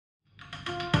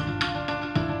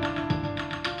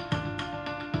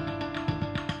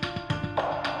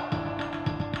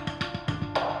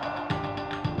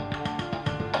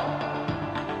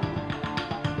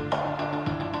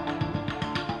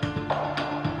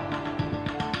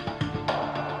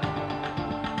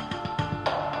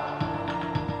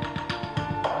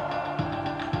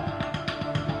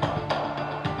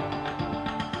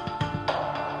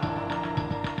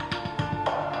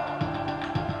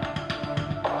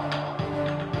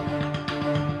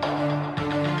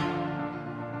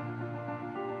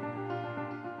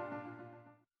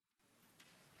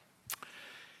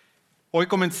Hoy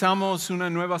comenzamos una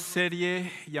nueva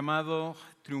serie llamado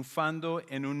Triunfando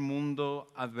en un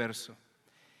mundo adverso.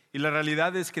 Y la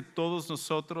realidad es que todos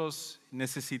nosotros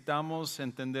necesitamos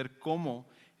entender cómo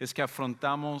es que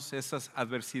afrontamos esas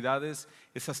adversidades,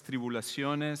 esas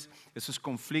tribulaciones, esos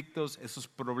conflictos, esos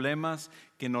problemas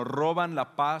que nos roban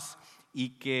la paz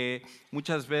y que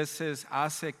muchas veces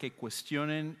hace que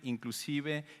cuestionen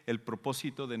inclusive el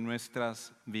propósito de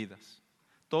nuestras vidas.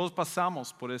 Todos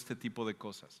pasamos por este tipo de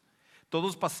cosas.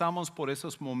 Todos pasamos por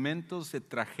esos momentos de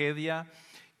tragedia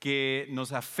que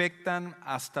nos afectan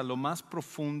hasta lo más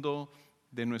profundo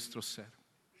de nuestro ser.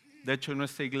 De hecho, en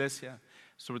nuestra iglesia,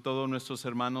 sobre todo nuestros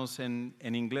hermanos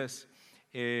en inglés,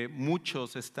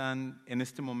 muchos están en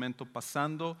este momento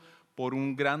pasando por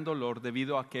un gran dolor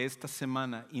debido a que esta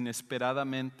semana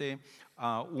inesperadamente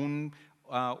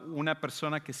una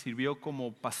persona que sirvió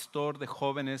como pastor de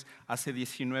jóvenes hace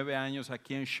 19 años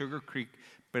aquí en Sugar Creek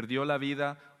perdió la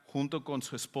vida junto con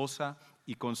su esposa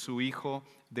y con su hijo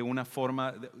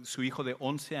su hijo de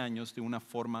 11 años de una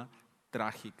forma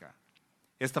trágica.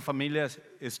 Esta familia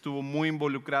estuvo muy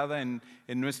involucrada en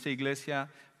nuestra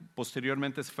iglesia,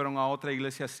 posteriormente se fueron a otra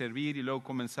iglesia a servir y luego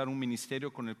comenzaron un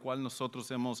ministerio con el cual nosotros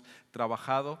hemos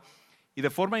trabajado. Y de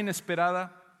forma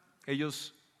inesperada,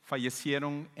 ellos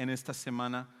fallecieron en esta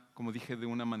semana, como dije, de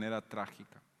una manera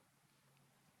trágica.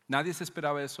 Nadie se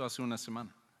esperaba eso hace una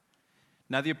semana.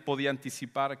 Nadie podía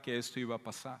anticipar que esto iba a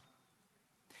pasar.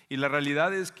 Y la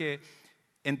realidad es que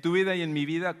en tu vida y en mi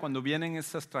vida, cuando vienen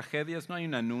estas tragedias, no hay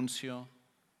un anuncio,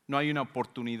 no hay una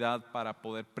oportunidad para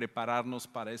poder prepararnos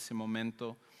para ese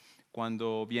momento.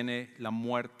 Cuando viene la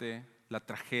muerte, la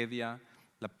tragedia,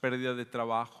 la pérdida de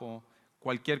trabajo,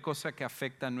 cualquier cosa que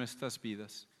afecta a nuestras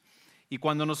vidas. Y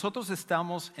cuando nosotros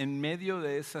estamos en medio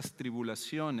de esas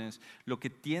tribulaciones, lo que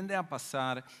tiende a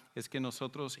pasar es que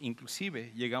nosotros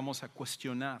inclusive llegamos a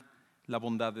cuestionar la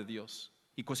bondad de Dios.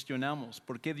 Y cuestionamos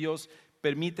por qué Dios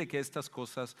permite que estas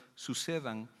cosas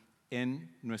sucedan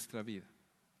en nuestra vida.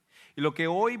 Y lo que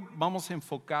hoy vamos a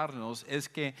enfocarnos es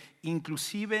que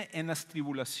inclusive en las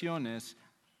tribulaciones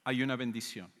hay una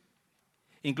bendición.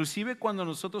 Inclusive cuando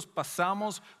nosotros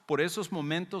pasamos por esos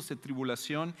momentos de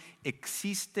tribulación,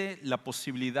 existe la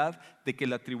posibilidad de que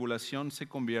la tribulación se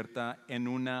convierta en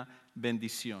una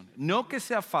bendición. No que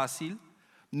sea fácil,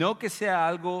 no que sea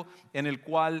algo en el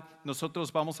cual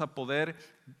nosotros vamos a poder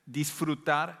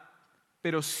disfrutar,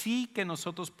 pero sí que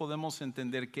nosotros podemos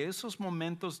entender que esos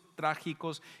momentos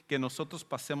trágicos que nosotros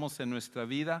pasemos en nuestra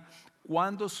vida,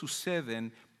 cuando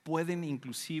suceden, pueden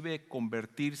inclusive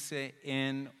convertirse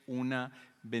en una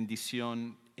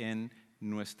bendición en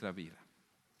nuestra vida.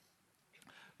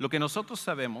 Lo que nosotros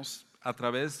sabemos a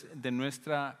través de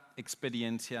nuestra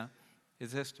experiencia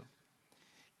es esto,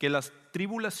 que las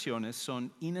tribulaciones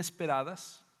son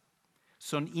inesperadas,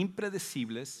 son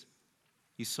impredecibles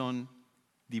y son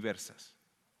diversas.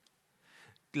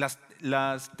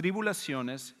 Las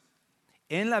tribulaciones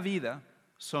en la vida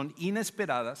son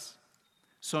inesperadas,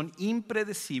 son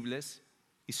impredecibles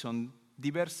y son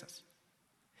diversas.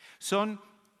 Son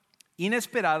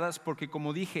inesperadas porque,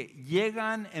 como dije,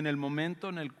 llegan en el momento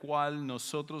en el cual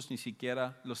nosotros ni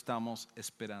siquiera lo estamos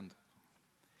esperando.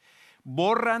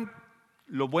 Borran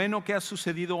lo bueno que ha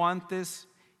sucedido antes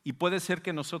y puede ser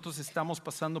que nosotros estamos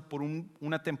pasando por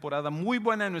una temporada muy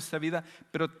buena en nuestra vida,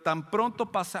 pero tan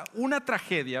pronto pasa una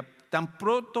tragedia, tan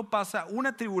pronto pasa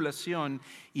una tribulación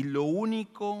y lo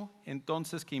único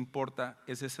entonces que importa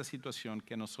es esa situación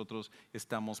que nosotros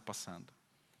estamos pasando.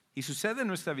 Y sucede en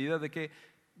nuestra vida de que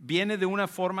viene de una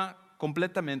forma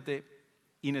completamente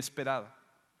inesperada.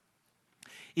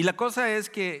 Y la cosa es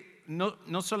que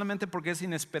no solamente porque es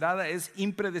inesperada, es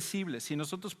impredecible. Si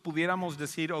nosotros pudiéramos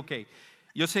decir, ok,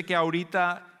 yo sé que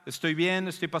ahorita estoy bien,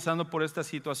 estoy pasando por esta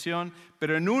situación,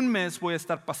 pero en un mes voy a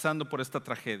estar pasando por esta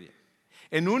tragedia.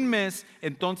 En un mes,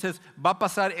 entonces, va a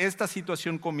pasar esta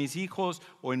situación con mis hijos,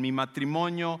 o en mi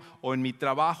matrimonio, o en mi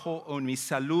trabajo, o en mi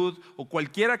salud, o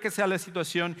cualquiera que sea la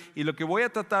situación. Y lo que voy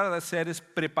a tratar de hacer es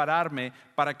prepararme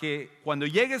para que cuando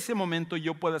llegue ese momento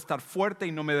yo pueda estar fuerte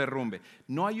y no me derrumbe.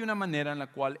 No hay una manera en la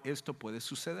cual esto puede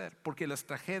suceder, porque las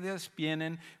tragedias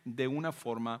vienen de una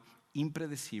forma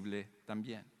impredecible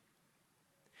también.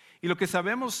 Y lo que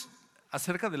sabemos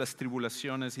acerca de las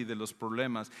tribulaciones y de los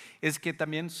problemas es que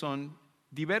también son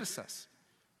diversas,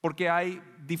 porque hay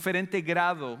diferente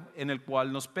grado en el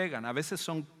cual nos pegan. A veces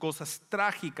son cosas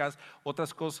trágicas,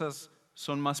 otras cosas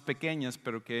son más pequeñas,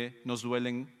 pero que nos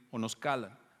duelen o nos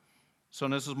calan.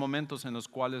 Son esos momentos en los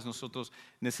cuales nosotros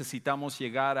necesitamos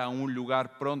llegar a un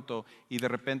lugar pronto y de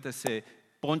repente se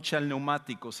poncha el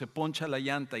neumático, se poncha la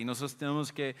llanta y nosotros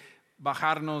tenemos que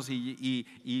bajarnos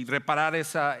y reparar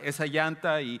esa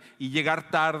llanta y llegar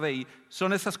tarde. Y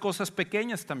son esas cosas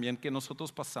pequeñas también que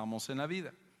nosotros pasamos en la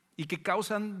vida y que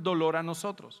causan dolor a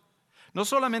nosotros. No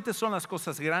solamente son las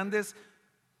cosas grandes,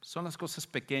 son las cosas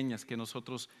pequeñas que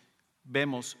nosotros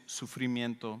vemos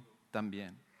sufrimiento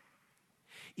también.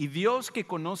 Y Dios que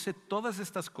conoce todas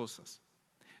estas cosas,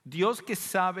 Dios que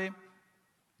sabe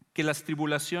que las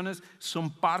tribulaciones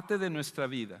son parte de nuestra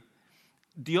vida,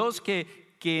 Dios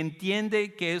que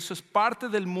entiende que eso es parte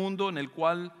del mundo en el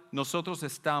cual nosotros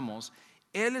estamos,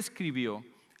 Él escribió,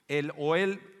 Él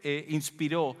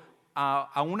inspiró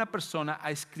a una persona a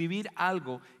escribir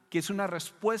algo que es una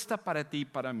respuesta para ti y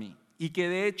para mí, y que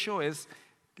de hecho es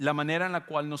la manera en la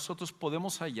cual nosotros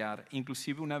podemos hallar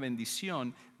inclusive una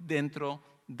bendición dentro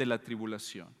de la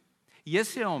tribulación. Y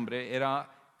ese hombre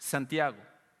era Santiago.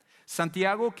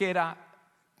 Santiago, que era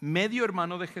medio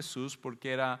hermano de Jesús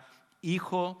porque era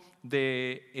hijo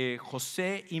de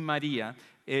José y María,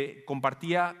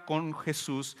 compartía con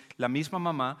Jesús la misma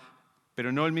mamá,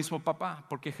 pero no el mismo papá,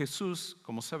 porque Jesús,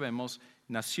 como sabemos,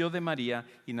 nació de María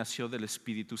y nació del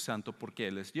Espíritu Santo porque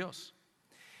Él es Dios.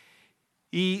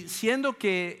 Y siendo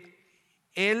que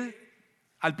él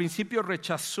al principio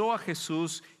rechazó a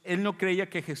Jesús, él no creía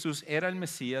que Jesús era el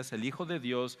Mesías, el Hijo de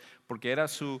Dios, porque era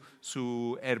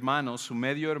su hermano, su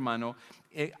medio hermano.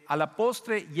 A la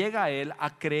postre llega a él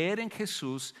a creer en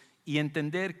Jesús y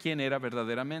entender quién era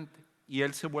verdaderamente. Y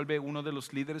él se vuelve uno de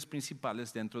los líderes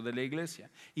principales dentro de la iglesia.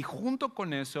 Y junto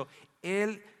con eso,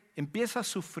 él empieza a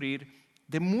sufrir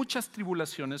de muchas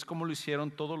tribulaciones como lo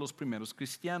hicieron todos los primeros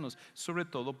cristianos, sobre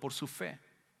todo por su fe.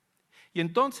 Y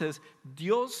entonces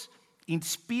Dios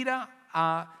inspira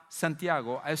a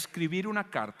Santiago a escribir una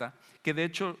carta que de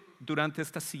hecho durante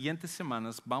estas siguientes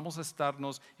semanas vamos a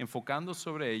estarnos enfocando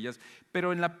sobre ellas,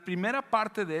 pero en la primera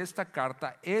parte de esta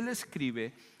carta él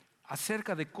escribe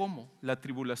acerca de cómo la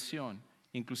tribulación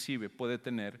inclusive puede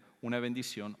tener una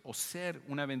bendición o ser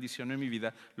una bendición en mi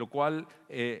vida, lo cual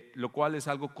es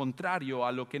algo contrario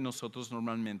a lo que nosotros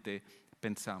normalmente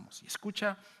pensamos. Y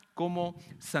escucha cómo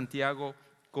Santiago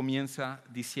comienza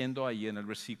diciendo ahí en el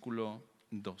versículo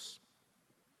 2.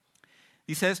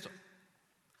 Dice esto: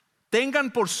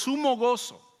 tengan por sumo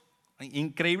gozo.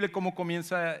 Increíble cómo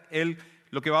comienza él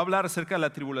lo que va a hablar acerca de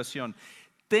la tribulación.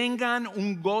 Tengan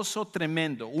un gozo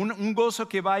tremendo, un gozo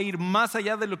que va a ir más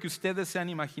allá de lo que ustedes se han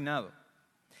imaginado.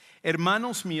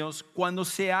 Hermanos míos, cuando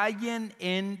se hallen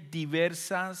en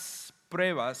diversas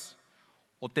pruebas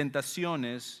o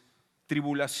tentaciones,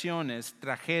 tribulaciones,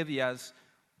 tragedias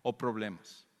o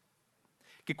problemas.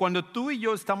 Que cuando tú y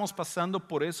yo estamos pasando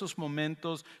por esos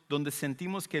momentos donde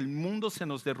sentimos que el mundo se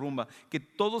nos derrumba, que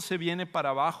todo se viene para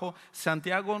abajo,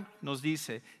 Santiago nos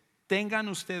dice, tengan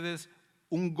ustedes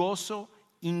un gozo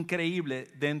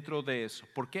increíble dentro de eso.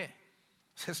 ¿Por qué?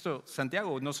 Esto,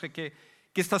 Santiago, no sé qué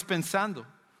estás pensando.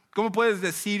 ¿Cómo puedes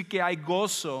decir que hay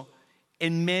gozo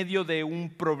en medio de un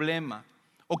problema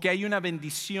o que hay una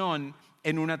bendición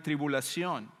en una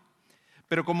tribulación?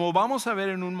 Pero como vamos a ver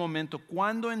en un momento,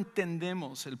 cuando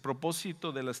entendemos el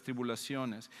propósito de las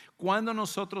tribulaciones, cuando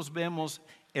nosotros vemos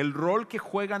el rol que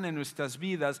juegan en nuestras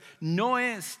vidas, no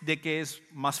es de que es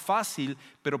más fácil,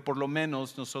 pero por lo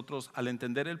menos nosotros al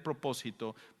entender el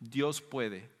propósito, Dios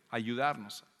puede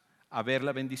ayudarnos a ver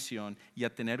la bendición y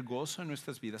a tener gozo en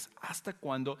nuestras vidas hasta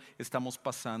cuando estamos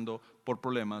pasando por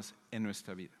problemas en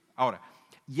nuestra vida. Ahora,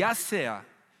 ya sea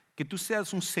que tú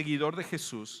seas un seguidor de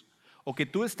Jesús, o que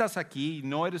tú estás aquí y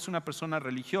no eres una persona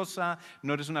religiosa,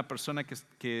 no eres una persona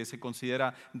que se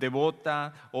considera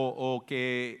devota o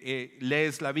que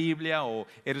lees la Biblia o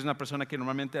eres una persona que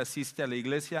normalmente asiste a la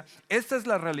iglesia. Esta es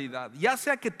la realidad. Ya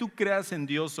sea que tú creas en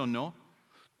Dios o no,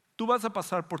 tú vas a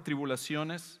pasar por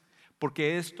tribulaciones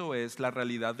porque esto es la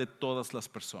realidad de todas las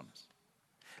personas.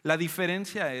 La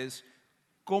diferencia es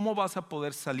cómo vas a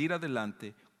poder salir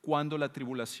adelante cuando la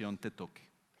tribulación te toque.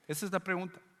 Esa es la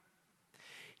pregunta.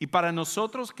 Y para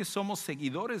nosotros que somos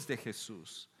seguidores de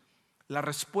Jesús, la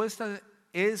respuesta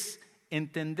es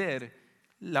entender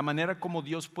la manera como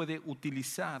Dios puede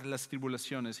utilizar las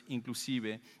tribulaciones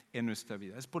inclusive en nuestra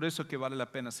vida. Es por eso que vale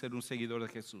la pena ser un seguidor de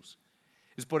Jesús.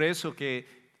 Es por eso que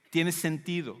tiene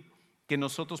sentido que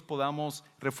nosotros podamos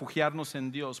refugiarnos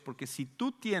en Dios, porque si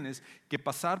tú tienes que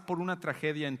pasar por una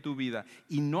tragedia en tu vida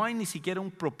y no hay ni siquiera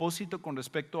un propósito con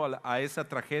respecto a esa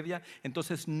tragedia,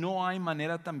 entonces no hay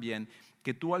manera también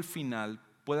que tú al final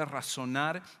puedas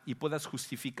razonar y puedas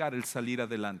justificar el salir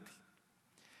adelante.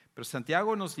 Pero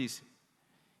Santiago nos dice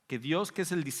que Dios, que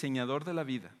es el diseñador de la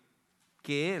vida,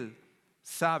 que Él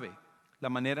sabe la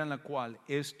manera en la cual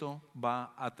esto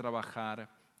va a trabajar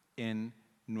en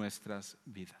nuestras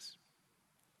vidas.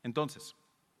 Entonces,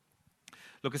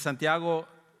 Lo que Santiago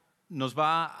nos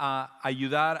va a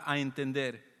ayudar a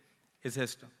entender es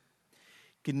esto,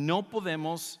 que no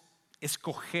podemos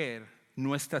escoger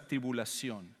nuestra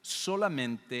tribulación,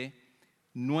 solamente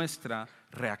nuestra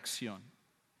reacción.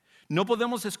 No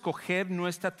podemos escoger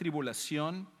nuestra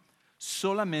tribulación,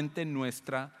 solamente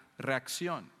nuestra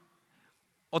reacción.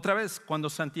 Otra vez, cuando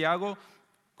Santiago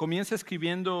comienza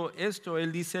escribiendo esto,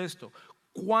 él dice esto: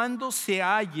 cuando se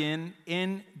hallen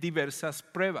en diversas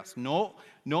pruebas. No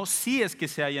si es que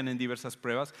se hallan en diversas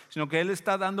pruebas, sino que él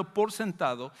está dando por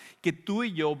sentado que tú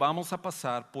y yo vamos a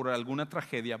pasar por alguna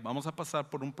tragedia, vamos a pasar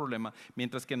por un problema,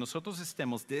 mientras que nosotros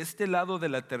estemos de este lado de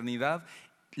la eternidad.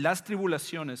 Las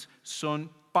tribulaciones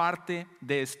son parte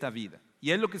de esta vida.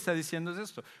 Y él lo que está diciendo es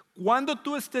esto: cuando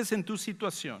tú estés en tu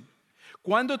situación,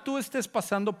 cuando tú estés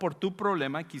pasando por tu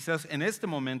problema, quizás en este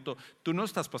momento tú no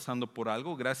estás pasando por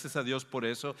algo, gracias a Dios por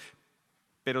eso,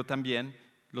 pero también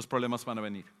los problemas van a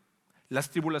venir. Las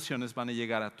tribulaciones van a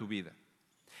llegar a tu vida.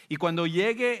 Y cuando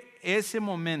llegue ese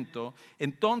momento,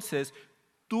 entonces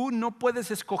tú no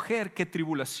puedes escoger qué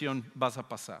tribulación vas a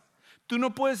pasar. Tú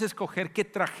no puedes escoger qué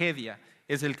tragedia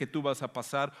es el que tú vas a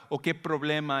pasar o qué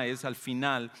problema es al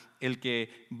final el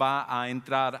que va a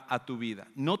entrar a tu vida.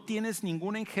 No tienes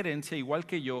ninguna injerencia, igual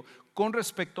que yo, con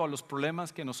respecto a los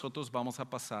problemas que nosotros vamos a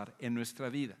pasar en nuestra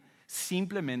vida.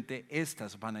 Simplemente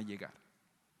estas van a llegar.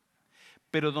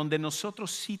 Pero donde nosotros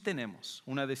sí tenemos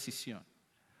una decisión,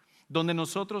 donde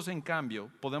nosotros en cambio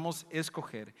podemos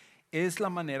escoger, es la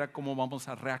manera como vamos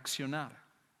a reaccionar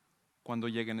cuando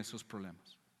lleguen esos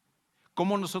problemas.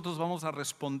 Cómo nosotros vamos a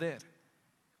responder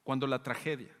cuando la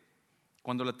tragedia,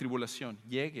 cuando la tribulación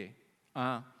llegue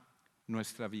a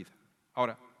nuestra vida.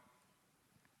 Ahora,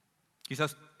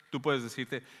 quizás tú puedes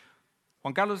decirte: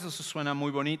 Juan Carlos, eso suena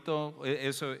muy bonito,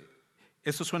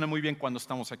 eso suena muy bien cuando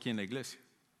estamos aquí en la iglesia.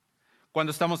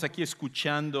 Cuando estamos aquí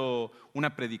escuchando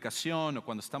una predicación o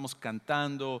cuando estamos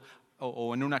cantando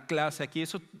o en una clase aquí,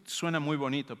 eso suena muy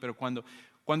bonito, pero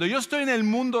cuando yo estoy en el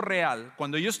mundo real,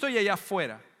 cuando yo estoy allá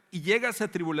afuera, y llega esa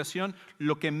tribulación,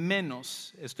 lo que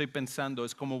menos estoy pensando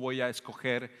es cómo voy a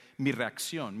escoger mi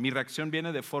reacción. Mi reacción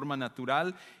viene de forma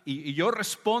natural y yo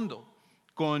respondo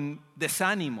con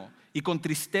desánimo y con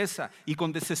tristeza y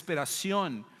con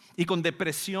desesperación y con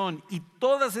depresión y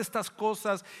todas estas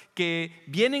cosas que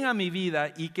vienen a mi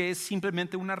vida y que es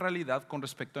simplemente una realidad con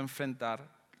respecto a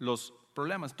enfrentar los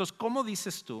problemas. Entonces, ¿cómo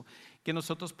dices tú que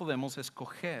nosotros podemos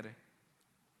escoger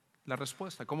la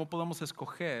respuesta? ¿Cómo podemos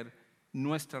escoger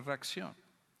nuestra reacción?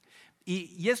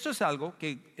 Y esto es algo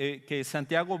que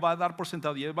Santiago va a dar por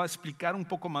sentado y él va a explicar un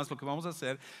poco más lo que vamos a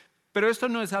hacer, pero esto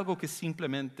no es algo que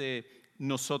simplemente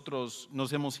nosotros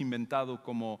nos hemos inventado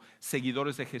como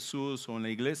seguidores de Jesús o en la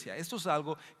iglesia. Esto es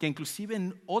algo que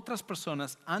inclusive otras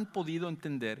personas han podido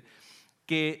entender,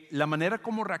 que la manera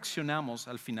como reaccionamos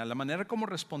al final, la manera como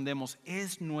respondemos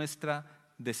es nuestra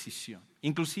decisión.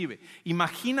 Inclusive,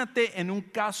 imagínate en un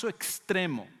caso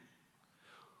extremo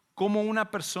cómo una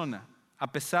persona,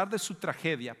 a pesar de su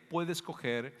tragedia, puede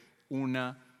escoger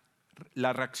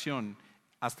la reacción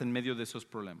hasta en medio de esos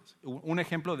problemas. Un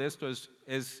ejemplo de esto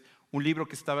es un libro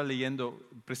que estaba leyendo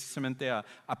precisamente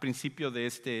a principio de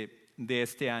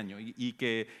este año y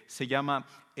que se llama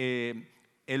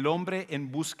El hombre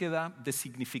en búsqueda de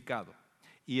significado.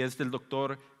 Y es del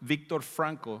doctor Viktor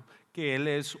Frankl, que él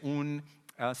es un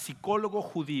psicólogo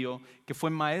judío que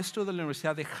fue maestro de la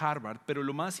Universidad de Harvard, pero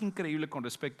lo más increíble con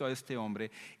respecto a este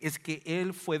hombre es que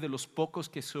él fue de los pocos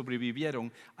que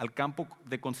sobrevivieron al campo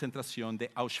de concentración de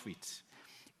Auschwitz.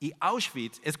 Y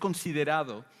Auschwitz es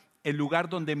considerado el lugar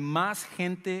donde más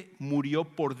gente murió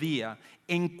por día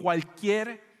en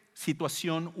cualquier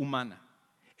situación humana.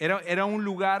 Era un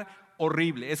lugar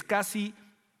horrible, es casi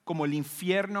como el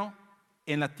infierno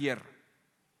en la tierra.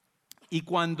 Y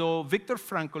cuando Viktor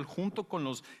Frankl, junto con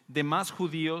los demás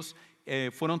judíos,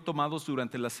 fueron tomados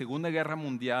durante la Segunda Guerra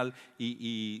Mundial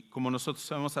y como nosotros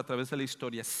sabemos a través de la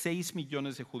historia, 6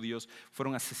 millones de judíos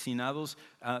fueron asesinados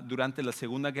durante la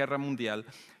Segunda Guerra Mundial.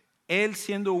 Él,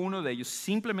 siendo uno de ellos,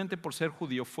 simplemente por ser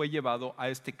judío, fue llevado a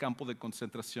este campo de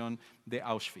concentración de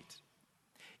Auschwitz.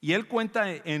 Y él cuenta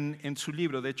en su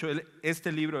libro, de hecho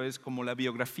este libro es como la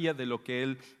biografía de lo que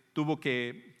él tuvo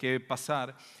que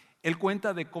pasar. Él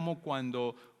cuenta de cómo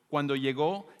cuando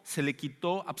llegó se le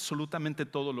quitó absolutamente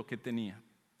todo lo que tenía.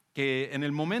 Que en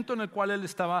el momento en el cual él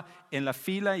estaba en la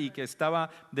fila y que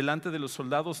estaba delante de los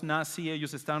soldados nazi,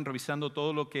 ellos estaban revisando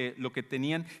todo lo que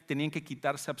tenían que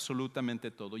quitarse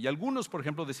absolutamente todo. Y algunos, por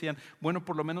ejemplo, decían, bueno,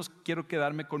 por lo menos quiero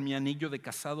quedarme con mi anillo de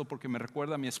casado porque me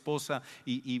recuerda a mi esposa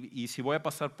y si voy a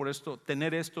pasar por esto,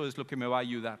 tener esto es lo que me va a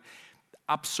ayudar.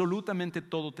 Absolutamente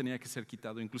todo tenía que ser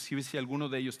quitado. Inclusive si alguno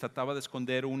de ellos trataba de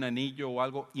esconder un anillo o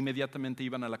algo, inmediatamente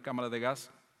iban a la cámara de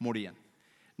gas, morían.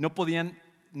 No podían,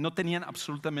 no tenían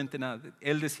absolutamente nada.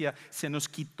 Él decía, se nos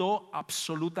quitó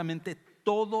absolutamente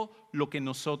todo lo que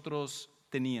nosotros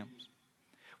teníamos.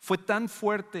 Fue tan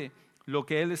fuerte lo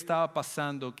que él estaba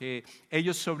pasando que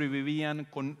ellos sobrevivían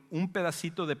con un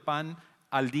pedacito de pan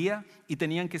al día y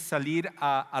tenían que salir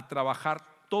a trabajar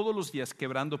todos los días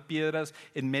quebrando piedras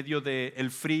en medio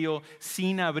del frío,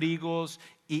 sin abrigos,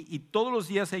 y todos los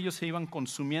días ellos se iban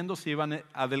consumiendo, se iban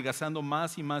adelgazando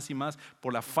más y más y más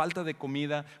por la falta de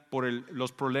comida, por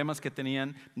los problemas que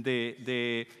tenían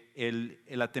de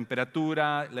la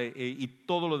temperatura y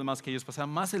todo lo demás que ellos pasaban,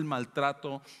 más el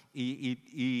maltrato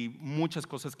y muchas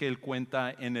cosas que él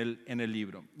cuenta en el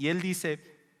libro. Y él dice,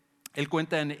 él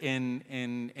cuenta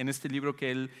en este libro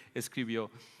que él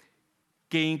escribió,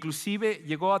 que inclusive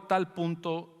llegó a tal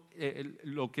punto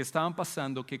lo que estaban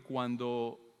pasando que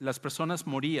cuando las personas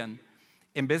morían,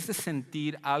 en vez de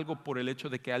sentir algo por el hecho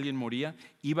de que alguien moría,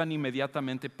 iban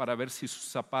inmediatamente para ver si sus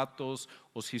zapatos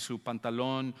o si su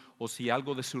pantalón o si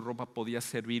algo de su ropa podía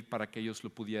servir para que ellos lo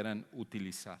pudieran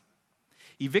utilizar.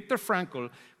 Y Viktor Frankl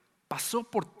pasó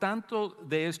por tanto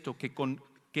de esto que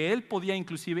él podía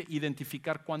inclusive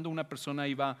identificar cuando una persona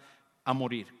iba a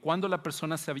morir, cuando la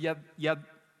persona se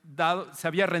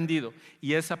había rendido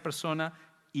y esa persona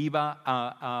iba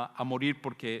a morir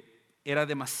porque era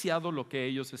demasiado lo que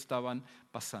ellos estaban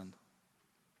pasando.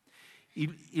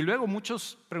 Y luego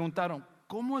muchos preguntaron,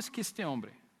 ¿cómo es que este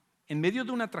hombre, en medio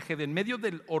de una tragedia, en medio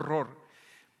del horror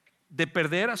de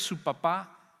perder a su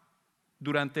papá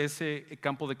durante ese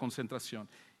campo de concentración,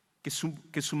 que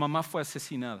su mamá fue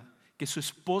asesinada, que su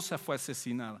esposa fue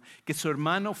asesinada, que su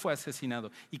hermano fue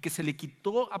asesinado y que se le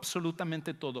quitó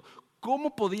absolutamente todo,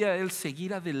 ¿cómo podía él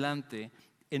seguir adelante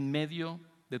en medio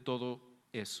de todo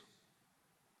eso?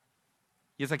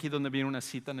 Y es aquí donde viene una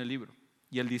cita en el libro.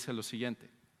 Y él dice lo siguiente.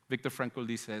 Viktor Frankl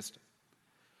dice esto.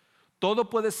 Todo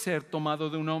puede ser tomado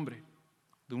de un hombre,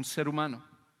 de un ser humano,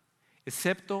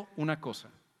 excepto una cosa,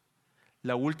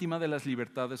 la última de las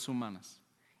libertades humanas.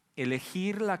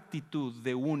 Elegir la actitud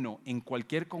de uno en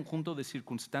cualquier conjunto de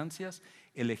circunstancias,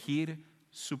 elegir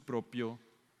su propio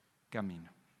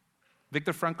camino.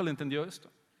 Viktor Frankl entendió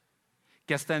esto,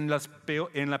 que hasta en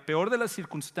la peor de las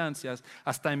circunstancias,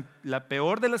 hasta en la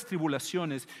peor de las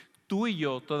tribulaciones, tú y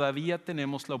yo todavía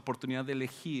tenemos la oportunidad de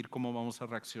elegir cómo vamos a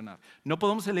reaccionar. No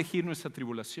podemos elegir nuestra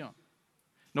tribulación,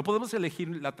 no podemos elegir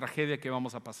la tragedia que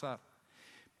vamos a pasar,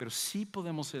 pero sí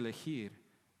podemos elegir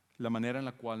la manera en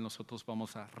la cual nosotros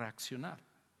vamos a reaccionar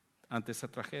ante esa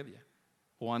tragedia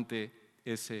o ante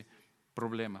ese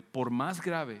problema, por más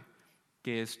grave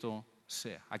que esto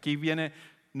sea. Aquí viene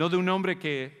no de un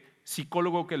hombre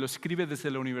psicólogo que lo escribe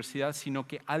desde la universidad, sino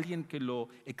que alguien que lo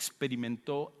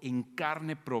experimentó en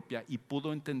carne propia y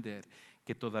pudo entender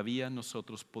que todavía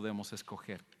nosotros podemos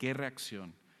escoger qué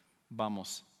reacción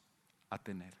vamos a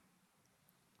tener.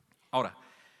 Ahora,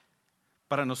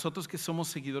 para nosotros que somos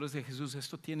seguidores de Jesús,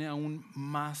 esto tiene aún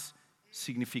más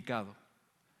significado.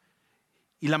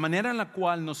 Y la manera en la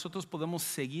cual nosotros podemos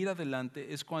seguir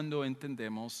adelante es cuando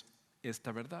entendemos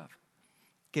esta verdad,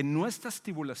 que nuestras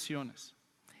tribulaciones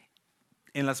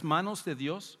en las manos de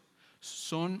Dios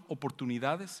son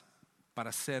oportunidades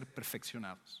para ser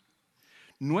perfeccionados.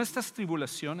 Nuestras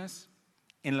tribulaciones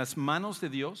en las manos de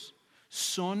Dios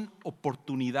son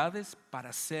oportunidades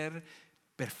para ser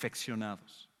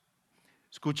perfeccionados.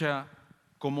 Escucha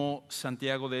cómo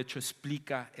Santiago de hecho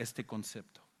explica este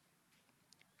concepto.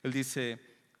 Él dice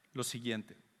lo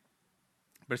siguiente,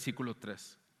 versículo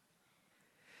 3.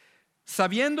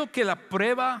 Sabiendo que la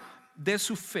prueba de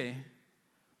su fe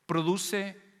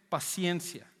produce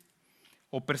paciencia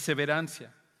o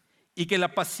perseverancia, y que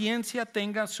la paciencia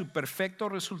tenga su perfecto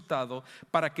resultado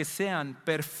para que sean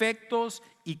perfectos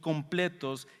y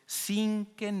completos sin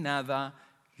que nada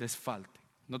les falte.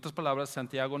 En otras palabras,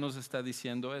 Santiago nos está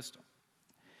diciendo esto,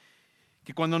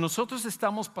 que cuando nosotros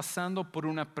estamos pasando por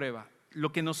una prueba,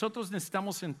 lo que nosotros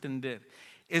necesitamos entender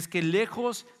es que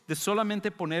lejos de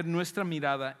solamente poner nuestra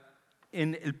mirada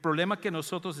en el problema que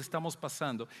nosotros estamos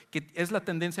pasando, que es la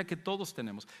tendencia que todos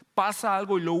tenemos, pasa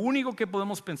algo y lo único que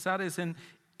podemos pensar es en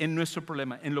nuestro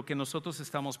problema, en lo que nosotros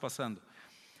estamos pasando.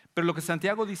 Pero lo que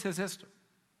Santiago dice es esto: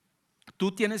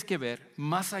 tú tienes que ver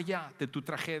más allá de tu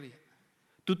tragedia,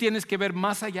 tú tienes que ver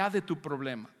más allá de tu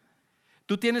problema,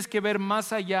 tú tienes que ver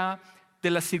más allá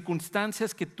de las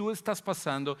circunstancias que tú estás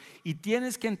pasando y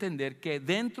tienes que entender que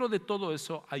dentro de todo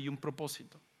eso hay un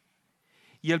propósito.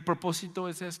 Y el propósito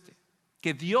es este: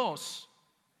 que Dios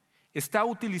está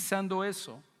utilizando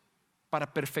eso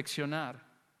para perfeccionar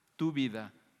tu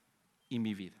vida y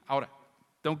mi vida. Ahora,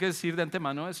 Tengo que decir de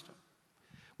antemano esto.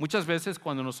 Muchas veces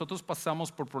cuando nosotros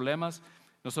pasamos por problemas,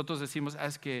 nosotros decimos,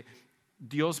 es que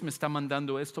Dios me está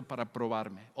mandando esto para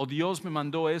probarme, o Dios me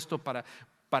mandó esto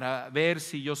para ver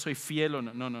si yo soy fiel o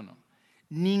no. No.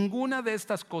 Ninguna de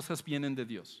estas cosas vienen de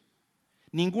Dios.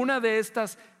 Ninguna de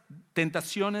estas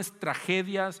tentaciones,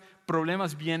 tragedias,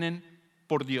 problemas vienen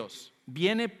por Dios.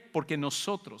 Viene porque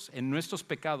nosotros, en nuestros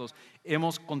pecados,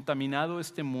 hemos contaminado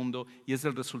este mundo y es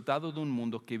el resultado de un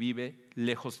mundo que vive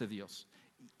lejos de Dios.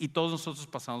 Y todos nosotros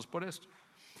pasamos por esto.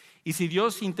 Y si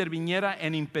Dios interviniera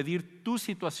en impedir tu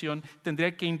situación,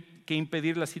 tendría que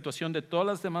impedir la situación de todas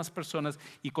las demás personas,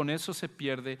 y con eso se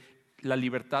pierde la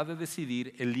libertad de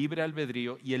decidir, el libre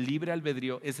albedrío, y el libre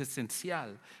albedrío es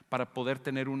esencial para poder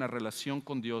tener una relación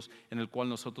con Dios en el cual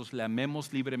nosotros le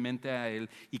amemos libremente a Él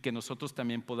y que nosotros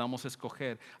también podamos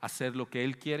escoger hacer lo que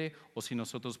Él quiere o si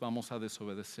nosotros vamos a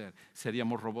desobedecer.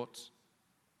 Seríamos robots.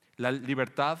 La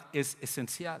libertad es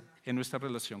esencial en nuestra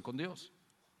relación con Dios.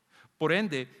 Por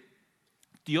ende,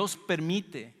 Dios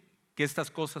permite que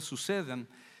estas cosas sucedan,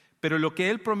 pero lo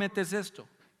que Él promete es esto,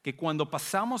 que cuando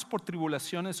pasamos por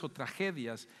tribulaciones o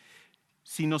tragedias,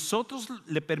 si nosotros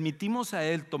le permitimos a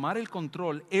Él tomar el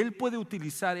control, Él puede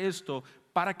utilizar esto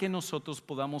para que nosotros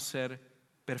podamos ser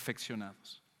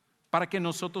perfeccionados, para que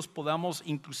nosotros podamos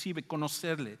inclusive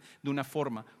conocerle de una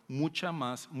forma mucho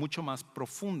más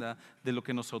profunda de lo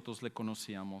que nosotros le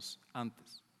conocíamos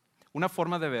antes. Una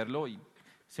forma de verlo, y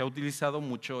se ha utilizado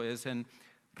mucho, es en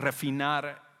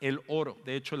refinar el oro.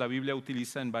 De hecho, la Biblia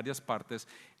utiliza en varias partes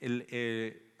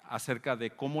acerca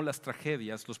de cómo las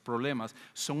tragedias, los problemas,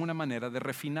 son una manera de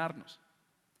refinarnos.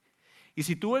 Y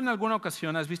si tú en alguna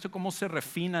ocasión has visto cómo se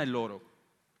refina el oro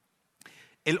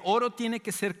tiene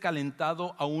que ser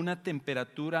calentado a una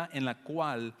temperatura en la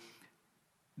cual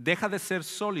deja de ser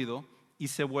sólido y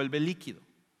se vuelve líquido.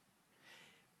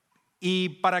 Y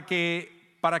para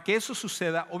que eso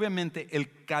suceda, obviamente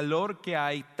el calor que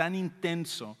hay tan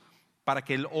intenso para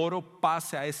que el oro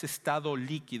pase a ese estado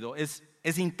líquido es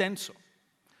intenso,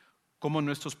 como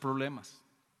nuestros problemas,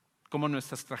 como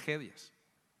nuestras tragedias.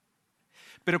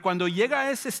 Pero cuando llega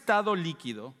a ese estado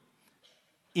líquido,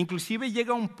 inclusive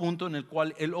llega a un punto en el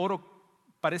cual el oro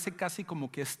parece casi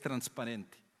como que es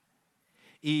transparente.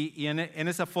 Y en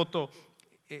esa foto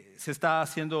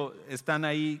están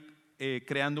ahí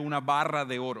creando una barra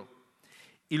de oro.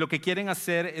 Y lo que quieren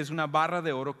hacer es una barra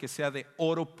de oro que sea de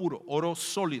oro puro, oro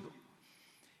sólido.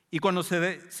 Y cuando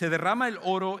se derrama el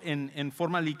oro en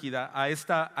forma líquida a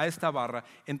esta barra,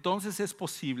 entonces es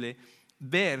posible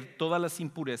ver todas las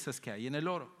impurezas que hay en el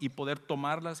oro y poder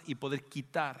tomarlas y poder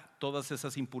quitar todas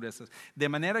esas impurezas. De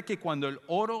manera que cuando el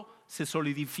oro se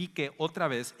solidifique otra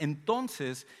vez,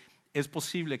 entonces es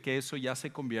posible que eso ya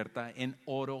se convierta en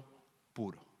oro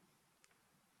puro.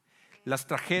 Las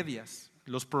tragedias,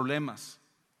 los problemas,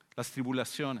 las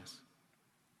tribulaciones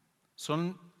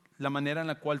son la manera en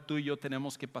la cual tú y yo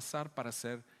tenemos que pasar para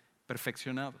ser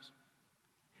perfeccionados.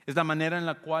 Es la manera en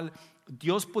la cual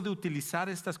Dios puede utilizar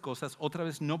estas cosas, otra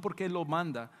vez no porque Él lo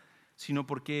manda, sino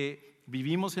porque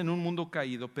vivimos en un mundo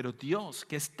caído, pero Dios,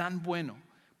 que es tan bueno,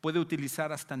 puede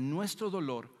utilizar hasta nuestro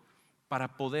dolor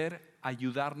para poder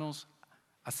ayudarnos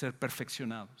a ser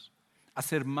perfeccionados, a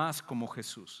ser más como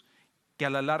Jesús, que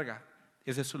a la larga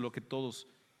es eso lo que todos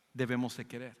debemos de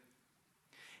querer.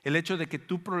 El hecho de que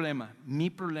tu problema, mi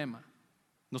problema,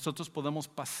 nosotros podamos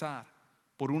pasar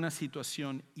por una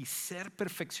situación y ser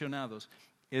perfeccionados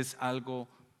es algo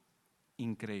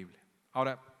increíble.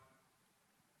 Ahora,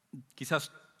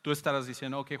 quizás tú estarás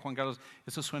diciendo, ok, Juan Carlos,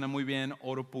 eso suena muy bien,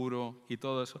 oro puro y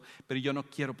todo eso, pero yo no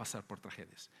quiero pasar por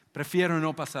tragedias. Prefiero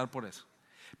no pasar por eso.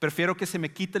 Prefiero que se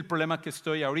me quite el problema que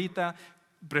estoy ahorita.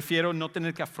 Prefiero no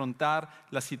tener que afrontar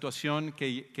la situación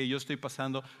que yo estoy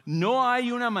pasando. No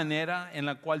hay una manera en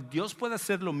la cual Dios pueda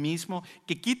hacer lo mismo,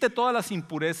 que quite todas las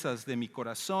impurezas de mi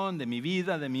corazón, de mi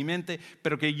vida, de mi mente,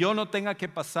 pero que yo no tenga que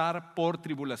pasar por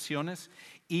tribulaciones.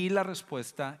 Y la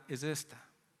respuesta es esta,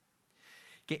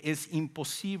 que es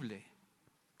imposible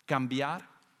cambiar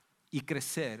y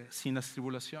crecer sin las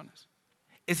tribulaciones.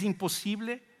 Es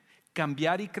imposible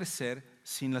cambiar y crecer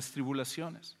sin las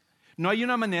tribulaciones. No hay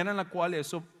una manera en la cual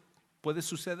eso puede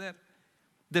suceder.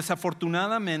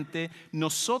 Desafortunadamente,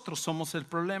 nosotros somos el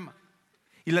problema.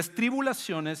 Y las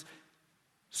tribulaciones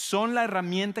son la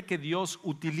herramienta que Dios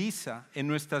utiliza en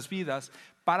nuestras vidas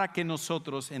para que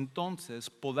nosotros entonces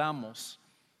podamos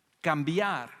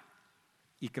cambiar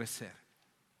y crecer.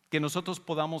 Que nosotros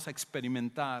podamos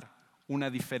experimentar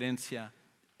una diferencia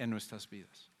en nuestras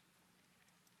vidas.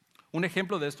 Un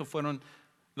ejemplo de esto fueron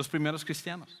los primeros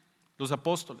cristianos, los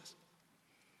apóstoles.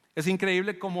 Es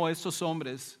increíble cómo estos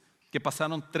hombres que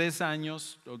pasaron 3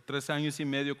 años o 3 años y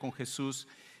medio con Jesús,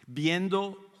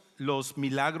 viendo los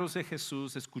milagros de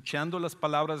Jesús, escuchando las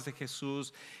palabras de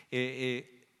Jesús,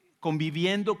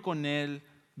 conviviendo con Él,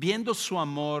 viendo su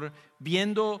amor,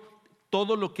 viendo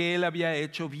todo lo que Él había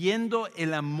hecho, viendo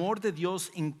el amor de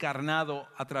Dios encarnado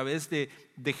a través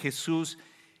de Jesús,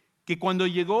 que cuando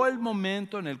llegó el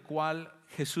momento en el cual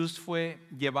Jesús fue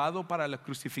llevado para la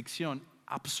crucifixión,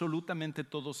 absolutamente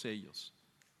todos ellos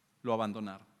lo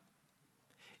abandonaron.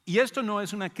 Y esto no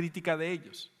es una crítica de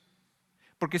ellos,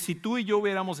 porque si tú y yo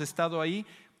hubiéramos estado ahí,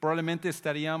 probablemente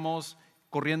estaríamos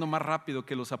corriendo más rápido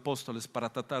que los apóstoles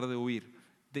para tratar de huir,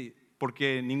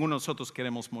 porque ninguno de nosotros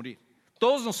queremos morir.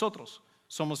 Todos nosotros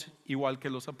somos igual que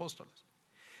los apóstoles,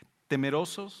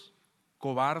 temerosos,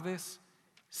 cobardes,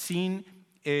 sin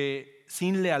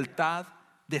lealtad,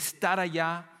 de estar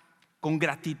allá con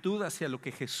gratitud hacia lo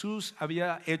que Jesús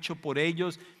había hecho por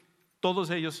ellos. Todos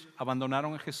ellos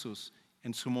abandonaron a Jesús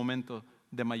en su momento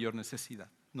de mayor necesidad.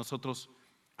 Nosotros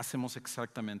hacemos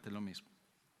exactamente lo mismo.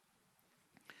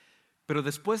 Pero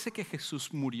después de que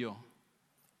Jesús murió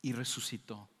y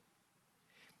resucitó,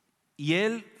 y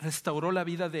Él restauró la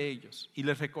vida de ellos y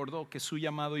les recordó que su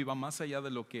llamado iba más allá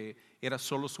de lo que era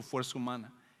solo su fuerza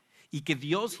humana, y que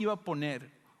Dios iba a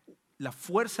poner la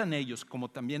fuerza en ellos como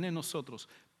también en nosotros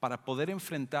para poder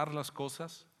enfrentar las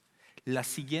cosas. La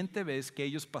siguiente vez que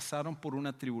ellos pasaron por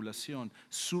una tribulación,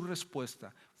 su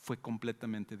respuesta fue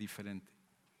completamente diferente.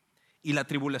 Y la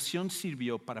tribulación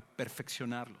sirvió para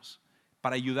perfeccionarlos,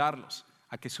 para ayudarlos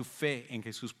a que su fe en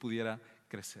Jesús pudiera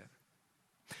crecer.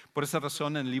 Por esa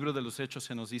razón, en el libro de los Hechos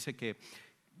se nos dice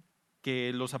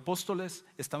que los apóstoles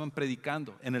estaban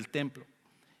predicando en el templo.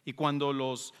 Y cuando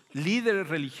los líderes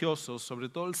religiosos, sobre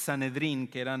todo el Sanedrín,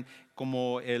 que eran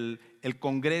como el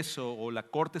Congreso o la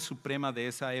Corte Suprema de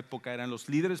esa época, eran los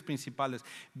líderes principales,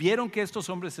 vieron que estos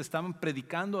hombres estaban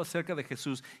predicando acerca de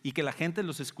Jesús y que la gente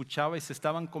los escuchaba y se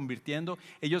estaban convirtiendo,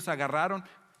 ellos agarraron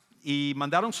y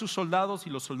mandaron sus soldados,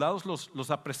 y los soldados los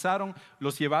apresaron,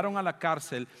 los llevaron a la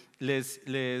cárcel,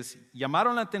 les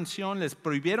llamaron la atención, les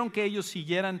prohibieron que ellos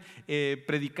siguieran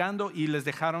predicando y les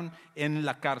dejaron en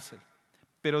la cárcel.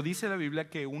 Pero dice la Biblia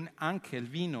que un ángel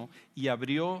vino y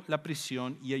abrió la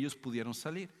prisión y ellos pudieron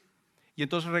salir. Y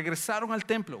entonces regresaron al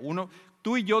templo.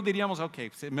 Tú y yo diríamos, ok,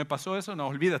 ¿me pasó eso? No,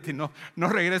 olvídate, no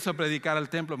regreso a predicar al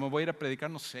templo. Me voy a ir a predicar,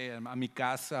 no sé, a mi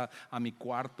casa, a mi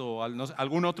cuarto, a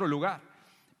algún otro lugar.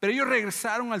 Pero ellos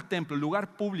regresaron al templo,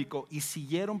 lugar público, y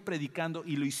siguieron predicando,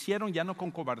 y lo hicieron ya no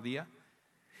con cobardía,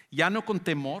 ya no con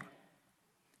temor,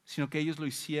 sino que ellos lo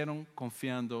hicieron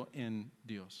confiando en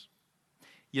Dios.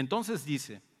 Y entonces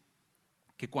dice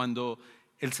que cuando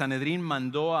el Sanedrín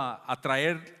mandó a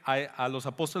traer a los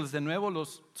apóstoles de nuevo,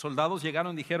 los soldados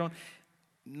llegaron y dijeron,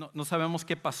 no sabemos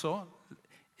qué pasó,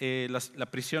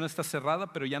 la prisión está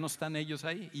cerrada, pero ya no están ellos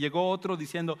ahí. Y llegó otro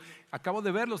diciendo, acabo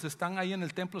de verlos, están ahí en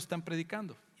el templo, están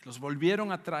predicando. Y los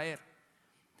volvieron a traer.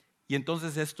 Y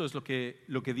entonces esto es lo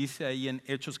que dice ahí en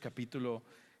Hechos capítulo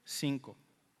 5,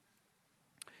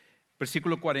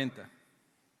 versículo 40.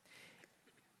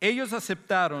 Ellos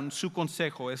aceptaron su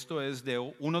consejo, esto es de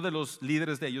uno de los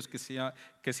líderes de ellos que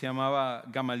se llamaba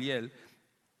Gamaliel,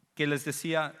 que les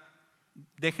decía,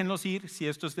 déjenlos ir, si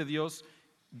esto es de Dios,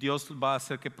 Dios va a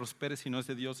hacer que prospere, si no es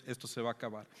de Dios, esto se va a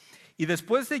acabar. Y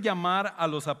después de llamar a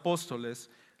los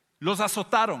apóstoles, los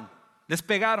azotaron, les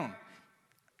pegaron.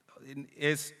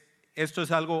 Esto es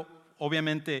algo,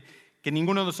 obviamente, que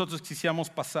ninguno de nosotros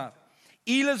quisiéramos pasar.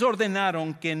 Y les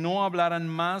ordenaron que no hablaran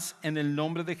más en el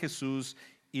nombre de Jesús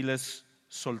y les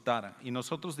soltaran. Y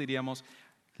nosotros diríamos,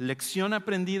 lección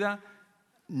aprendida,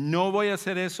 no voy a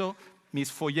hacer eso,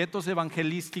 mis folletos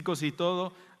evangelísticos y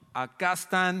todo, acá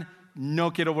están,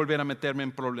 no quiero volver a meterme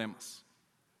en problemas.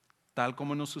 Tal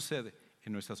como nos sucede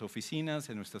en nuestras oficinas,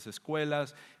 en nuestras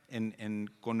escuelas,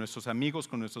 con nuestros amigos,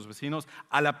 con nuestros vecinos.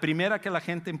 A la primera que la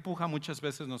gente empuja, muchas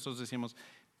veces nosotros decimos,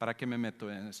 ¿para qué me meto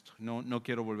en esto? No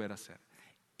quiero volver a hacer.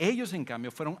 Ellos, en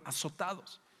cambio, fueron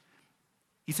azotados.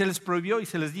 Y se les prohibió y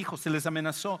se les dijo, se les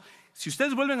amenazó. Si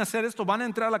ustedes vuelven a hacer esto, van a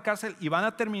entrar a la cárcel y van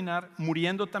a terminar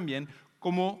muriendo también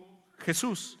como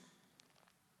Jesús.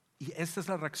 Y esta es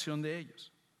la reacción de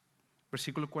ellos.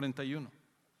 Versículo 41.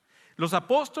 Los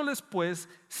apóstoles pues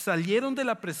salieron de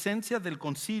la presencia del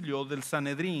concilio del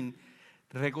Sanedrín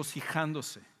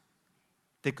regocijándose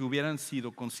de que hubieran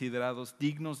sido considerados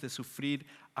dignos de sufrir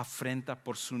afrenta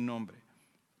por su nombre.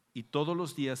 Y todos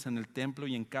los días en el templo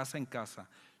y en casa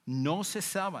no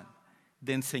cesaban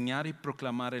de enseñar y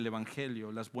proclamar el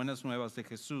evangelio, las buenas nuevas de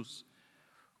Jesús,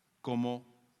 como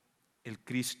el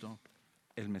Cristo,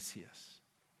 el Mesías.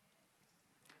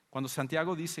 Cuando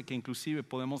Santiago dice que inclusive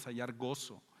podemos hallar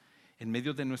gozo en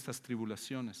medio de nuestras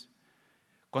tribulaciones,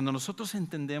 Cuando nosotros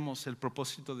entendemos el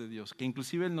propósito de Dios, que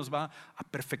inclusive Él nos va a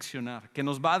perfeccionar, que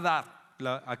nos va a dar,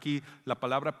 aquí la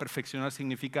palabra perfeccionar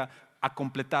significa a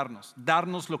completarnos,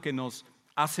 darnos lo que nos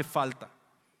hace falta.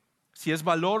 Si es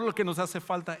valor lo que nos hace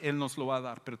falta, Él nos lo va a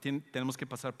dar, pero tenemos que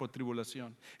pasar por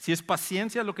tribulación. Si es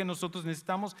paciencia lo que nosotros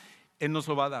necesitamos, Él nos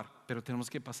lo va a dar, pero tenemos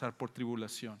que pasar por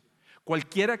tribulación.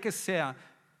 Cualquiera que sea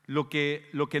lo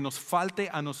que nos falte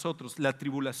a nosotros, la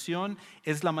tribulación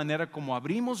es la manera como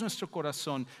abrimos nuestro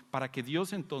corazón para que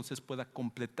Dios entonces pueda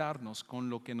completarnos con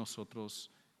lo que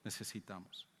nosotros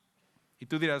necesitamos. Y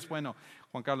tú dirás, bueno,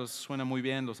 Juan Carlos, suena muy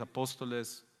bien, los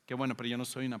apóstoles, qué bueno, pero yo no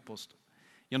soy un apóstol.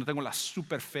 Yo no tengo la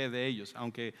super fe de ellos,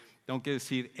 aunque tengo que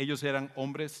decir, ellos eran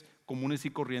hombres comunes y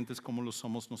corrientes como lo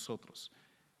somos nosotros.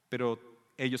 Pero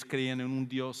ellos creían en un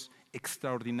Dios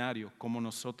extraordinario como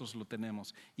nosotros lo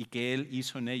tenemos y que Él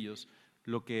hizo en ellos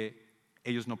lo que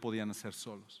ellos no podían hacer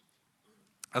solos.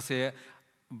 Hace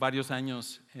varios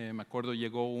años, me acuerdo,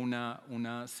 llegó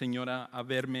una señora a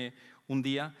verme un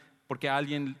día porque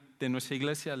alguien de nuestra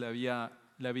iglesia le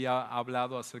había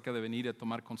hablado acerca de venir a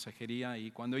tomar consejería,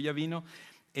 y cuando ella vino,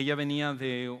 ella venía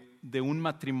de un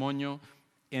matrimonio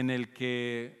en el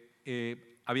que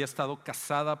había estado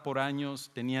casada por años,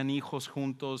 tenían hijos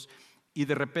juntos, y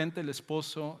de repente el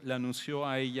esposo le anunció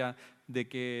a ella de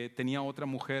que tenía otra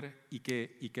mujer y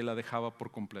que la dejaba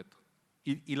por completo.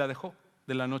 Y la dejó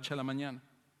de la noche a la mañana.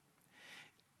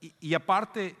 Y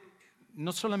aparte,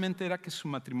 no solamente era que su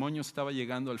matrimonio estaba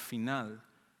llegando al final,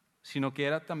 sino que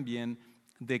era también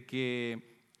de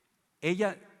que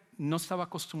ella no estaba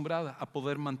acostumbrada a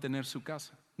poder mantener su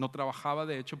casa. No trabajaba,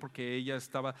 de hecho, porque ella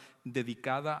estaba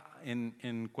dedicada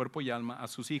en cuerpo y alma a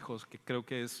sus hijos, que creo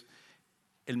que es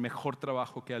el mejor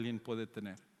trabajo que alguien puede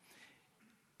tener.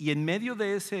 Y en medio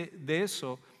de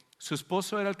eso, su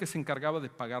esposo era el que se encargaba de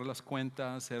pagar las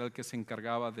cuentas, era el que se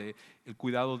encargaba del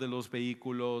cuidado de los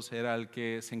vehículos, era el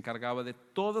que se encargaba de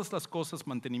todas las cosas,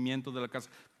 mantenimiento de la casa,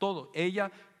 todo.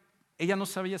 Ella no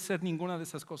sabía hacer ninguna de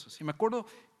esas cosas. Y me acuerdo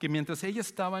que mientras ella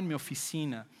estaba en mi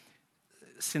oficina,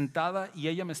 sentada, y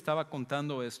ella me estaba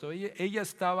contando esto, ella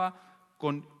estaba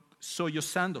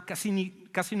sollozando,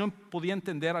 casi no podía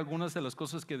entender algunas de las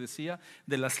cosas que decía,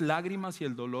 de las lágrimas y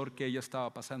el dolor que ella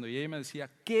estaba pasando. Y ella me decía,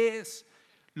 ¿qué es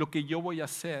lo que yo voy a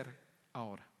hacer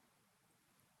ahora?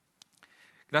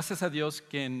 Gracias a Dios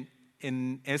que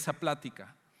en esa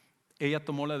plática ella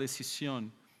tomó la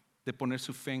decisión de poner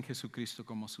su fe en Jesucristo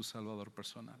como su Salvador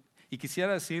personal. Y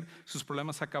quisiera decir, sus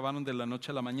problemas acabaron de la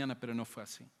noche a la mañana, pero no fue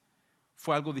así.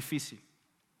 Fue algo difícil.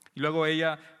 Y luego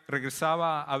ella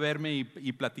regresaba a verme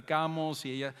y platicamos,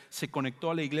 y ella se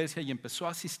conectó a la iglesia y empezó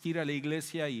a asistir a la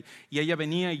iglesia, y ella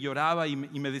venía y lloraba y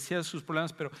me decía de sus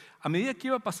problemas, pero a medida que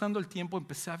iba pasando el tiempo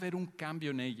empecé a ver un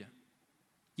cambio en ella.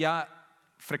 Ya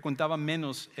frecuentaba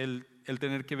menos el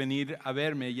tener que venir a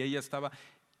verme, y ella estaba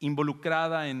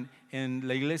involucrada en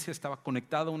la iglesia, estaba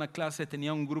conectada a una clase,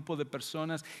 tenía un grupo de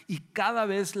personas, y cada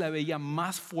vez la veía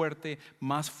más fuerte,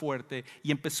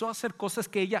 y empezó a hacer cosas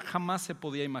que ella jamás se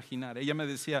podía imaginar. Ella me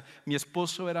decía, mi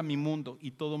esposo era mi mundo y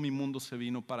todo mi mundo se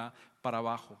vino para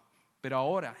abajo, pero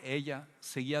ahora ella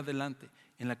seguía adelante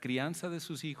en la crianza de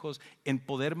sus hijos, en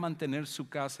poder mantener su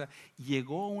casa.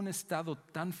 Llegó a un estado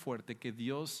tan fuerte que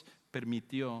Dios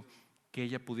permitió que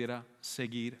ella pudiera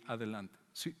seguir adelante.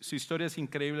 Su historia es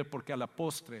increíble porque a la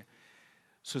postre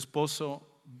su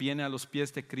esposo viene a los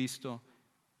pies de Cristo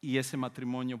y ese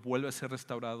matrimonio vuelve a ser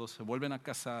restaurado, se vuelven a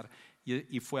casar,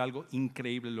 y fue algo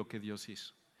increíble lo que Dios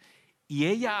hizo. Y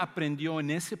ella aprendió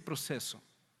en ese proceso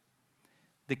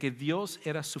de que Dios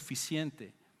era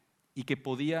suficiente y que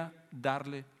podía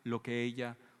darle lo que a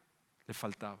ella le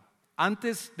faltaba.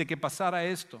 Antes de que pasara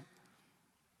esto,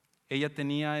 ella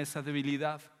tenía esa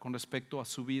debilidad con respecto a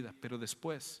su vida, pero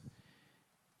después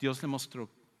Dios le mostró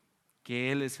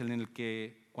que Él es el en el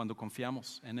que, cuando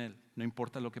confiamos en Él, no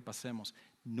importa lo que pasemos,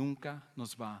 nunca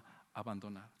nos va a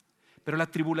abandonar. Pero la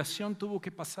tribulación tuvo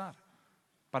que pasar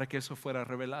para que eso fuera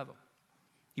revelado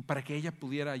y para que ella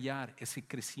pudiera hallar ese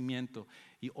crecimiento.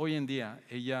 Y hoy en día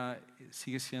ella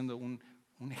sigue siendo un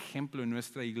ejemplo en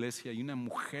nuestra iglesia y una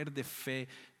mujer de fe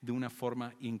de una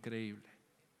forma increíble.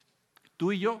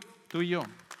 Tú y yo.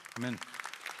 Amén.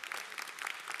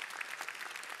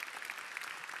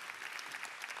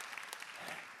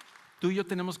 Tú y yo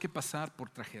tenemos que pasar por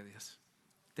tragedias,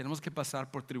 tenemos que pasar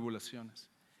por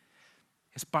tribulaciones.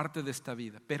 Es parte de esta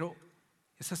vida, pero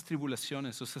esas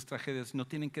tribulaciones o esas tragedias no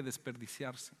tienen que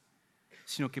desperdiciarse,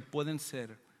 sino que pueden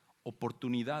ser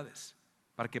oportunidades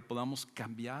para que podamos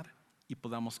cambiar y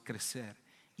podamos crecer,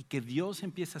 y que Dios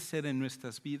empiece a hacer en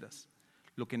nuestras vidas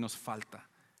lo que nos falta,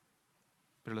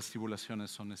 pero las tribulaciones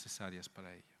son necesarias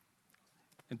para ello.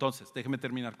 Entonces, déjeme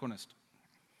terminar con esto.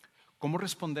 ¿Cómo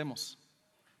respondemos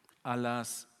a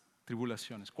las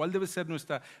tribulaciones? ¿Cuál debe ser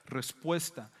nuestra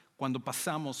respuesta cuando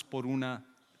pasamos por una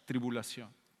tribulación?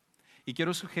 Y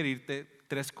quiero sugerirte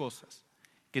 3 cosas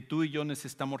que tú y yo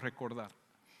necesitamos recordar.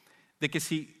 De que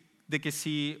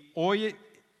si hoy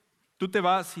tú te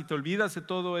vas y te olvidas de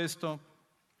todo esto,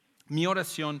 mi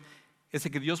oración es de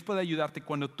que Dios pueda ayudarte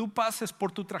cuando tú pases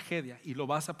por tu tragedia, y lo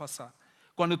vas a pasar.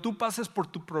 Cuando tú pases por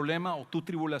tu problema o tu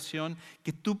tribulación,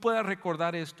 que tú puedas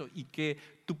recordar esto y que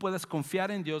tú puedas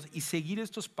confiar en Dios y seguir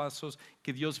estos pasos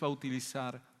que Dios va a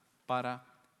utilizar para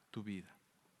tu vida.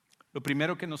 Lo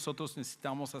primero que nosotros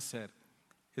necesitamos hacer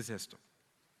es esto.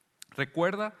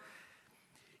 Recuerda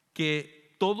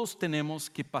que todos tenemos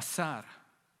que pasar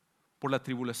por la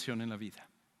tribulación en la vida.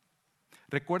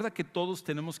 Recuerda que todos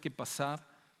tenemos que pasar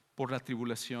por la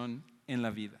tribulación en la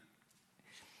vida.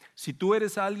 Si tú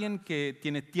eres alguien que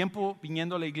tiene tiempo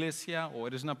viniendo a la iglesia, o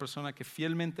eres una persona que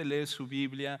fielmente lee su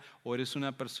Biblia, o eres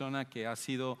una persona que ha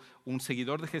sido un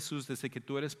seguidor de Jesús desde que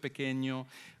tú eres pequeño,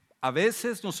 a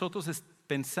veces nosotros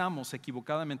pensamos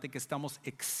equivocadamente que estamos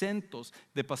exentos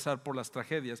de pasar por las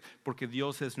tragedias porque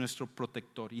Dios es nuestro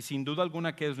protector, y sin duda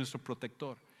alguna que es nuestro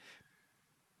protector.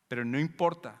 Pero no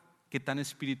importa qué tan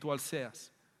espiritual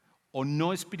seas o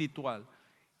no espiritual,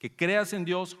 que creas en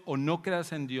Dios o no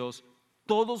creas en Dios,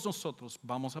 todos nosotros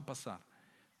vamos a pasar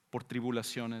por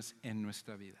tribulaciones en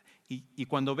nuestra vida. Y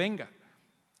cuando venga,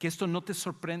 que esto no te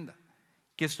sorprenda,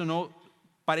 que esto no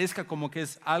parezca como que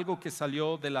es algo que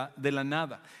salió de la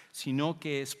nada, sino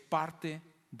que es parte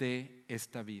de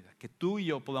esta vida. Que tú y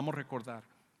yo podamos recordar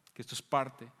que esto es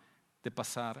parte de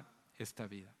pasar esta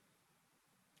vida.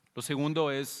 Lo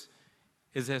segundo es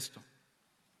esto.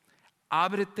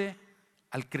 Ábrete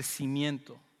al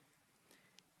crecimiento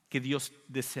que Dios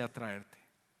desea traerte.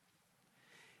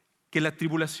 Que la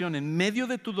tribulación, en medio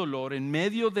de tu dolor, en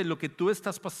medio de lo que tú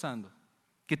estás pasando,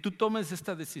 que tú tomes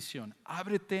esta decisión.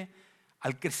 Ábrete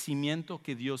al crecimiento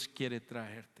que Dios quiere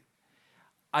traerte.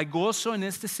 Hay gozo en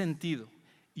este sentido,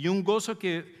 y un gozo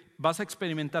que vas a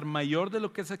experimentar mayor de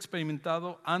lo que has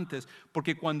experimentado antes,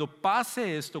 porque cuando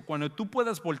pase esto, cuando tú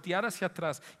puedas voltear hacia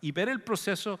atrás y ver el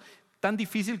proceso tan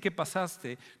difícil que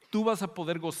pasaste, tú vas a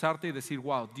poder gozarte y decir,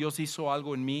 wow, Dios hizo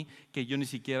algo en mí que yo ni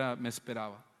siquiera me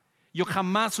esperaba. Yo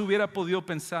jamás hubiera podido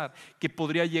pensar que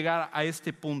podría llegar a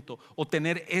este punto, o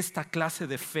tener esta clase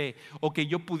de fe, o que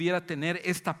yo pudiera tener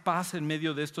esta paz en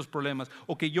medio de estos problemas,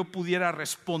 o que yo pudiera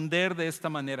responder de esta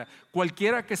manera.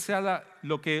 Cualquiera que sea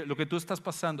lo que tú estás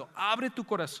pasando, abre tu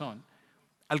corazón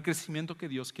al crecimiento que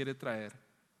Dios quiere traer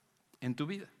en tu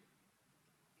vida.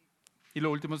 Y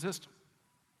lo último es esto,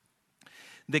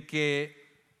 de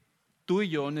que tú y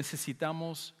yo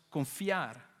necesitamos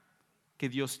confiar que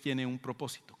Dios tiene un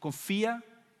propósito. Confía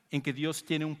en que Dios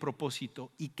tiene un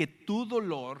propósito y que tu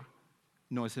dolor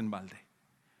no es en balde.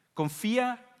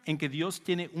 Confía en que Dios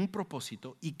tiene un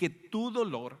propósito y que tu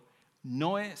dolor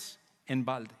no es en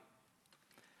balde.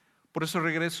 Por eso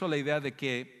regreso a la idea de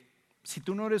que si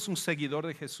tú no eres un seguidor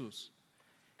de Jesús,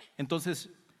 entonces,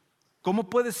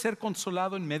 ¿cómo puedes ser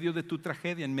consolado en medio de tu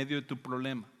tragedia, en medio de tu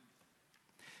problema?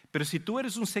 Pero si tú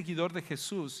eres un seguidor de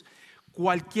Jesús,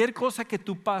 cualquier cosa que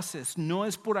tú pases no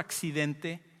es por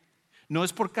accidente, no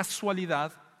es por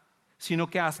casualidad, sino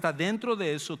que hasta dentro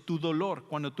de eso tu dolor,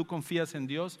 cuando tú confías en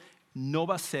Dios, no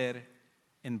va a ser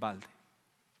en balde.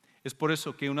 Es por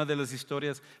eso que una de las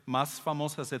historias más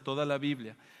famosas de toda la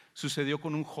Biblia sucedió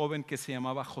con un joven que se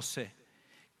llamaba José,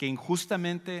 que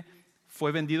injustamente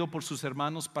fue vendido por sus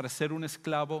hermanos para ser un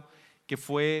esclavo, que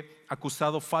fue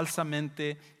acusado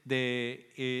falsamente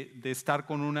de estar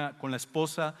con la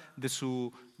esposa de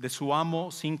su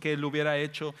amo sin que él lo hubiera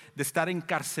hecho, de estar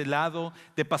encarcelado,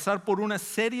 de pasar por una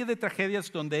serie de tragedias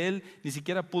donde él ni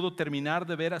siquiera pudo terminar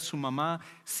de ver a su mamá,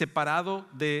 separado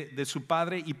de su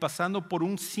padre y pasando por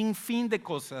un sinfín de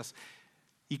cosas,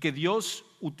 y que Dios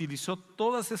utilizó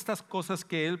todas estas cosas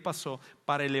que él pasó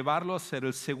para elevarlo a ser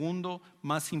el segundo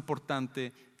más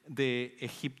importante de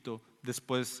Egipto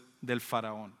después del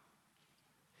faraón.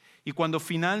 Y cuando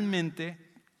finalmente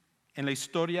en la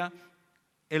historia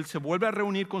él se vuelve a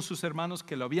reunir con sus hermanos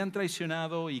que lo habían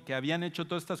traicionado y que habían hecho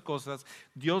todas estas cosas,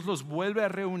 Dios los vuelve a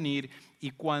reunir, y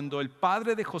cuando el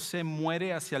padre de José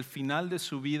muere hacia el final de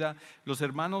su vida, los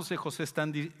hermanos de José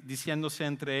están diciéndose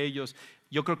entre ellos,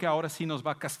 yo creo que ahora sí nos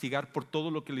va a castigar por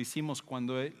todo lo que le hicimos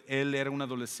cuando él era un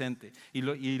adolescente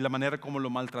y la manera como lo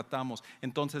maltratamos.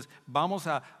 Entonces vamos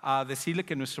a decirle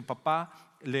que nuestro papá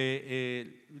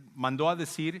le mandó a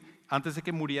decir antes de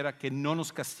que muriera que no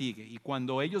nos castigue. Y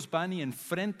cuando ellos van y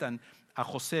enfrentan a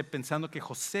José pensando que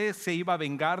José se iba a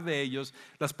vengar de ellos,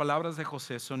 las palabras de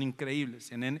José son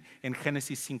increíbles. En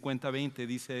Génesis 50:20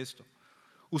 dice esto: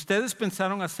 Ustedes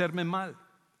pensaron hacerme mal,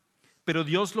 pero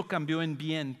Dios lo cambió en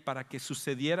bien para que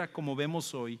sucediera como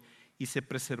vemos hoy y se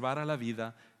preservara la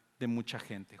vida de mucha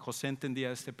gente. José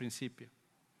entendía este principio.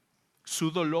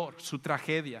 Su dolor, su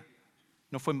tragedia,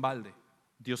 no fue en balde.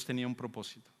 Dios tenía un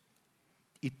propósito.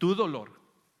 Y tu dolor,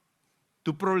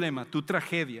 tu problema, tu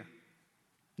tragedia,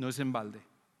 no es en balde.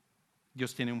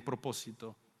 Dios tiene un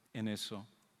propósito en eso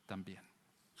también.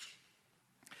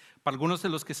 Para algunos de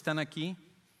los que están aquí,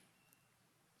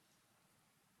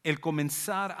 el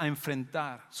comenzar a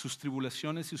enfrentar sus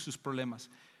tribulaciones y sus problemas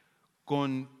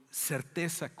con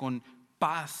certeza, con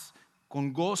paz,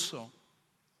 con gozo,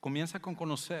 comienza con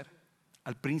conocer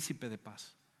al príncipe de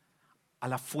paz, a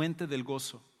la fuente del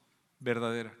gozo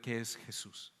verdadera que es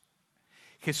Jesús.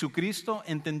 Jesucristo,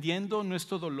 entendiendo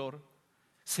nuestro dolor,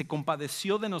 se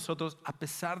compadeció de nosotros a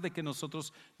pesar de que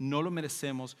nosotros no lo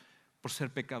merecemos por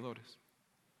ser pecadores.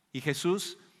 Y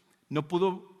Jesús no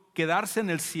pudo quedarse en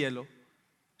el cielo,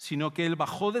 sino que Él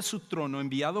bajó de su trono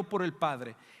enviado por el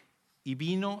Padre y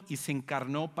vino y se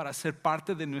encarnó para ser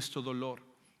parte de nuestro dolor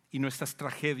y nuestras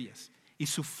tragedias y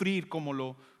sufrir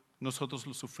como nosotros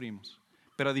lo sufrimos.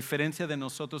 Pero a diferencia de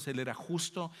nosotros, Él era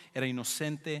justo, era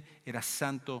inocente, era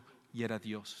santo y era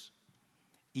Dios.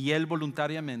 Y Él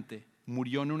voluntariamente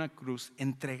murió en una cruz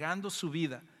entregando su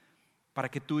vida para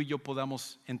que tú y yo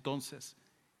podamos entonces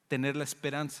tener la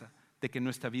esperanza de que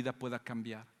nuestra vida pueda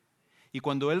cambiar. Y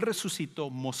cuando Él resucitó,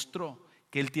 mostró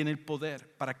que Él tiene el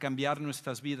poder para cambiar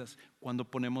nuestras vidas cuando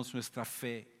ponemos nuestra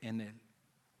fe en Él.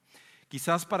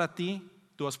 Quizás para ti,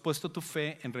 tú has puesto tu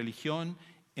fe en religión,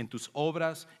 en tus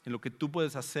obras, en lo que tú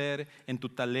puedes hacer, en tu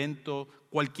talento,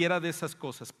 cualquiera de esas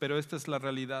cosas. Pero esta es la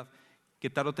realidad, que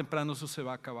tarde o temprano eso se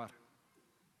va a acabar.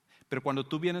 Pero cuando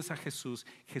tú vienes a Jesús,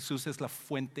 Jesús es la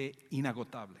fuente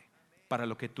inagotable para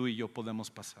lo que tú y yo podemos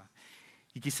pasar.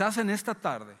 Y quizás en esta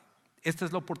tarde, esta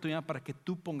es la oportunidad para que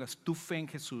tú pongas tu fe en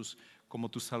Jesús como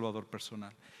tu Salvador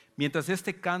personal. Mientras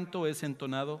este canto es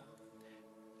entonado,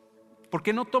 ¿por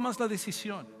qué no tomas la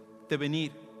decisión de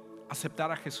venir a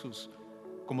aceptar a Jesús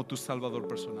como tu Salvador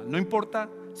personal? No importa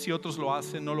si otros lo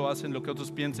hacen, no lo hacen, lo que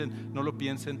otros piensen, no lo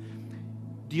piensen.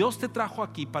 Dios te trajo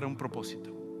aquí para un propósito.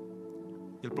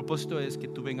 Y el propósito es que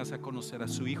tú vengas a conocer a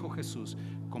su Hijo Jesús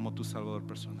como tu Salvador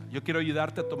personal. Yo quiero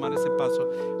ayudarte a tomar ese paso.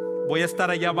 Voy a estar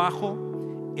allá abajo,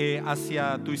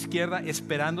 hacia tu izquierda,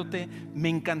 esperándote. Me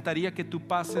encantaría que tú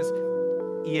pases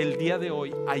y el día de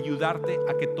hoy ayudarte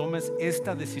a que tomes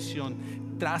esta decisión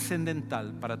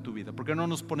trascendental para tu vida. ¿Por qué no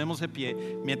nos ponemos de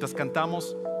pie mientras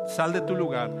cantamos? Sal de tu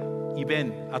lugar y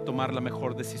ven a tomar la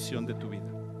mejor decisión de tu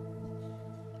vida.